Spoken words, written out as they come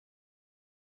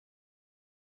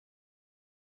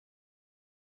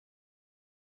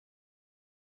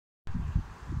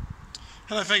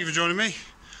Hello, thank you for joining me.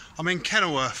 I'm in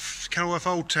Kenilworth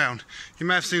Old Town. You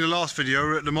may have seen the last video.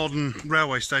 We're at the modern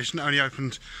railway station that only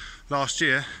opened last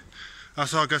year.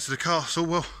 So I go to the castle.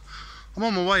 Well, I'm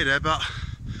on my way there, but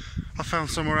I found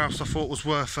somewhere else I thought was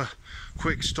worth a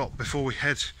quick stop before we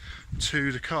head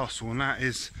to the castle, and that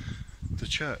is the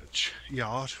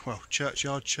churchyard. Well,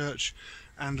 churchyard, church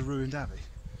and a ruined abbey.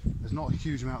 There's not a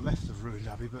huge amount left of ruined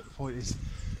abbey, but the point is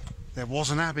there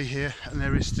was an abbey here and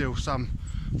there is still some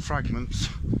fragments,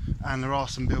 and there are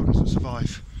some buildings that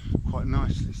survive quite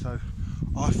nicely, so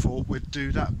I thought we'd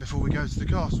do that before we go to the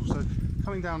castle. So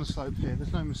coming down the slope here,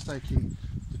 there's no mistaking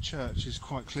the church is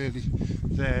quite clearly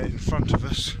there in front of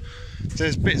us.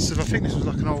 There's bits of, I think this was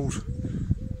like an old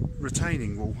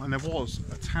retaining wall, and there was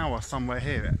a tower somewhere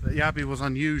here. The abbey was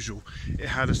unusual, it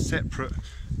had a separate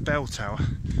bell tower.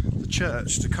 The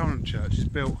church, the current church, is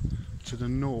built to the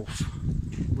north.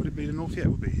 Would it be the north? Yeah,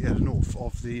 it would be, yeah, the north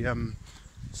of the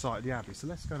site of the abbey. So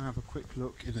let's go and have a quick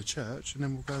look in the church and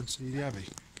then we'll go and see the abbey.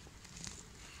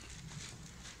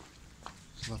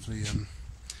 It's a lovely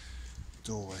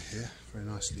doorway here, very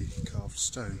nicely carved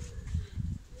stone.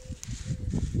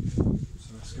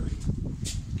 So let's go in.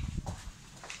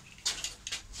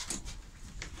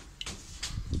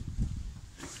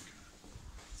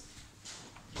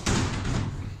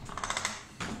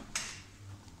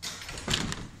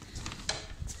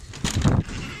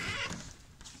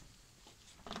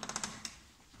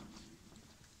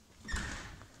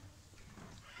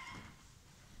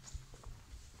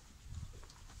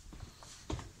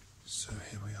 So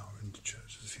here we are in the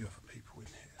church. There's a few other people in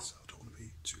here, so I don't want to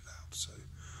be too loud. So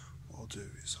what I'll do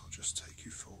is I'll just take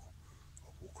you for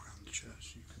a walk around the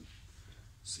church. You can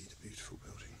see the beautiful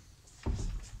building.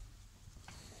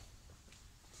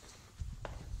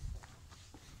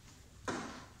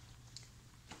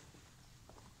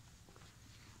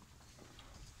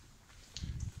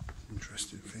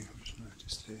 Interesting thing I've just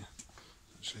noticed here.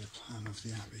 Actually a plan of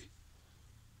the abbey.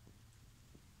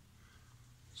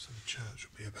 So the church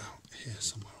will be about here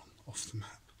somewhere off the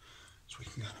map, so we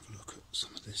can go and have a look at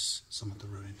some of the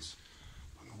ruins.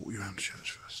 I'm going to walk you around the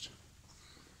church first.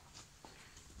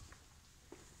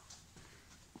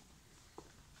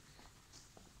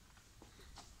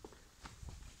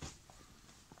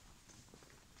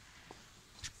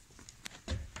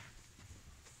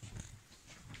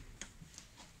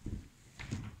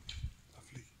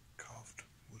 Lovely carved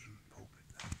wooden pulpit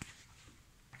there.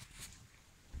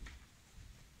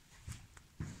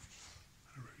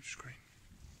 Screen.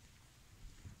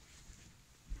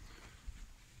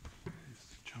 Here's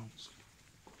the chancel.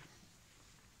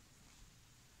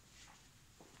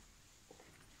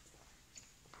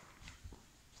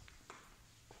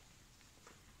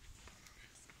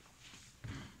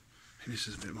 This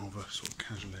is a bit more of a sort of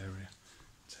casual area.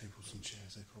 Tables and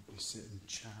chairs, they probably sit and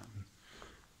chat and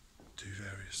do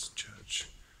various church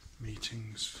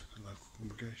meetings for the local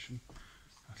congregation.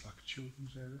 That's like a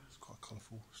children's area. It's quite a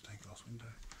colourful stained glass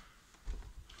window.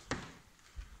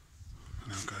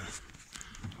 And I'll go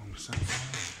along the south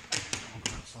side. I'll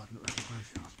go outside and look at the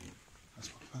graveyard. That's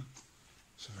my plan.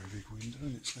 It's a very big window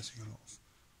and it's letting a lot of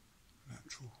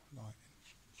natural light in.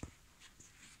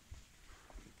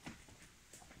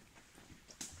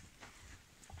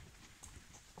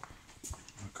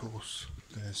 And of course,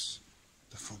 there's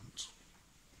the font.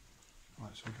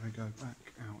 Right, so we're going to go back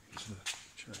out into the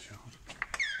churchyard.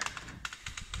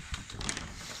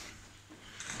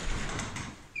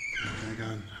 We're going to go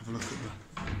and have a look at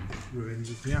the ruins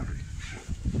of the abbey.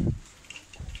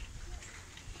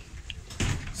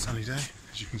 Sunny day,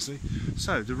 as you can see.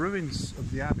 So the ruins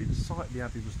of the abbey, the site of the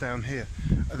abbey was down here,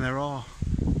 and there are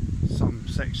some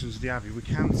sections of the abbey we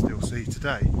can still see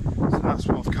today. So that's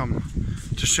what I've come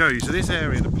to show you. So this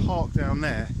area, the park down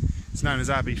there, is known as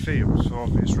Abbey Fields for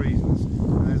obvious reasons.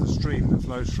 And there's a stream that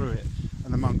flows through it,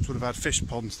 and the monks would have had fish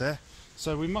ponds there.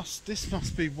 So this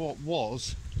must be what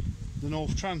was the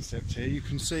north transept here. You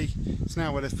can see it's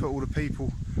now where they've put all the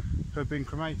people who have been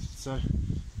cremated. So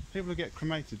people who get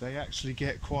cremated, they actually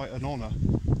get quite an honour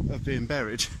of being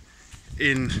buried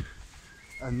in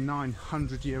a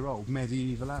 900-year-old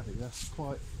medieval abbey. That's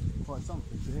quite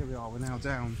something. So here we are, we're now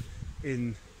down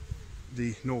in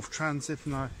the north transept,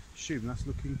 and I assume that's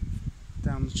looking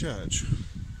down the church.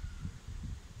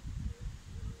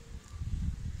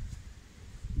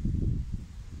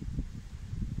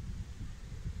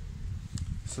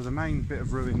 So the main bit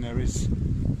of ruin there is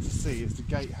to see is the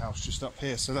gatehouse just up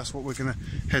here, so that's what we're going to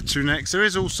head to next. There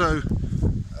is also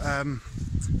a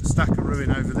stack of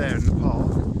ruin over there in the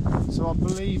park, so I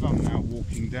believe I'm now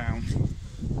walking down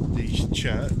the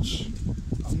church.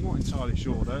 I'm not entirely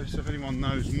sure though, so if anyone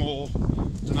knows more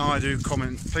than I do,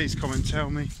 please comment, tell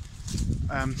me.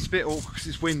 It's a bit awkward because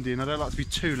it's windy and I don't like to be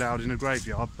too loud in a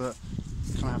graveyard, but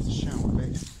kind of have to shout a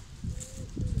bit.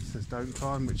 It says don't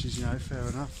climb, which is, you know, fair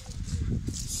enough.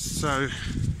 So,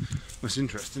 what's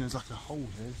interesting, there's like a hole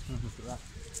here. Let's have a look at that.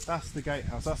 That's the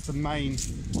gatehouse, that's the main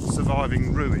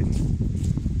surviving ruin.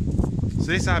 So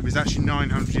this abbey is actually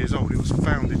 900 years old. It was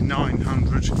founded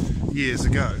 900 years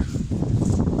ago.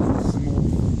 Some more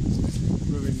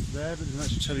ruins there, but it doesn't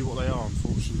actually tell you what they are,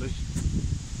 unfortunately.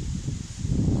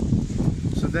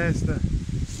 So there's the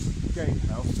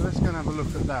gatehouse. So let's go and have a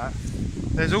look at that.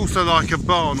 There's also like a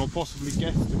barn or possibly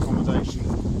guest accommodation,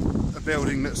 a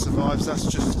building that survives. That's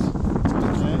just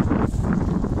there.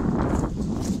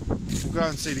 We'll go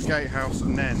and see the gatehouse,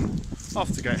 and then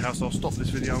after the gatehouse I'll stop this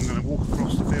video. I'm going to walk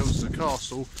across the fields to the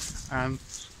castle and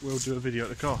we'll do a video at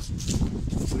the castle.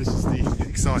 So this is the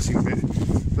exciting bit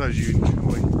for those of you who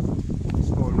enjoy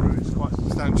exploring ruins. Quite a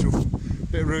substantial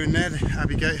bit of ruin there, the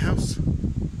Abbey Gatehouse.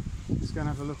 Let's go and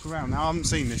have a look around. Now I haven't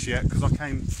seen this yet because I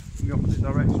came from the opposite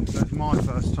direction, so it's my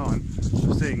first time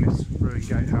of seeing this ruined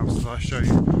gatehouse as I show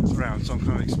you around, so I'm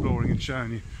kind of exploring and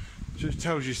showing you. So it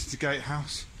tells you it's the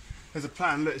gatehouse. There's a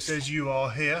plan that says you are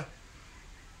here.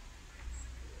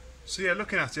 So yeah,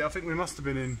 looking at it, I think we must have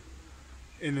been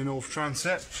in the north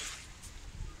transept.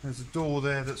 There's a door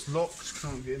there that's locked,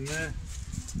 can't get in there.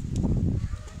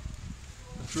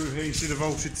 Through here you see the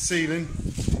vaulted ceiling.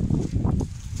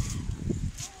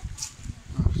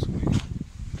 Oh, sweet.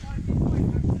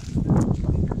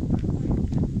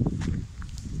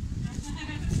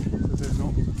 So there's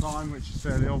not the time, which is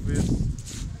fairly obvious.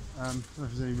 I don't know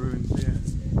if there's any ruins here.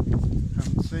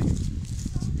 Haven't seen.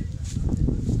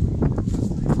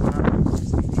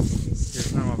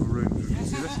 There's no other rooms we can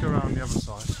see. Let's go around the other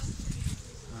side.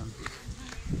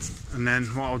 And then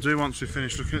what I'll do once we've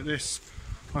finished looking at this,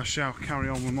 I shall carry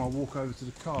on with my walk over to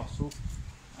the castle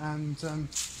and do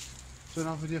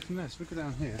another video from there. So we go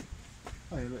down here.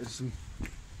 Oh yeah, look, there's some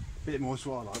bit more. It's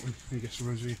what I like when you get to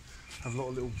rooms where you have a lot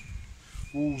of little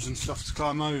walls and stuff to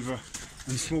climb over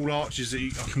and small arches that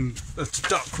I can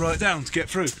duck right down to get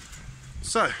through.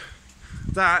 So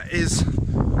that is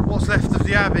what's left of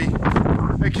the Abbey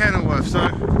at Kenilworth. So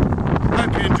I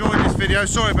hope you enjoyed this video.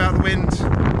 Sorry about the wind,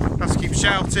 I have to keep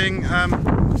shouting.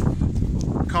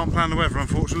 Can't plan the weather,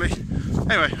 unfortunately.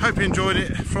 Anyway, hope you enjoyed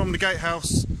it from the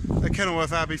gatehouse at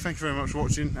Kenilworth Abbey. Thank you very much for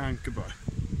watching, and goodbye.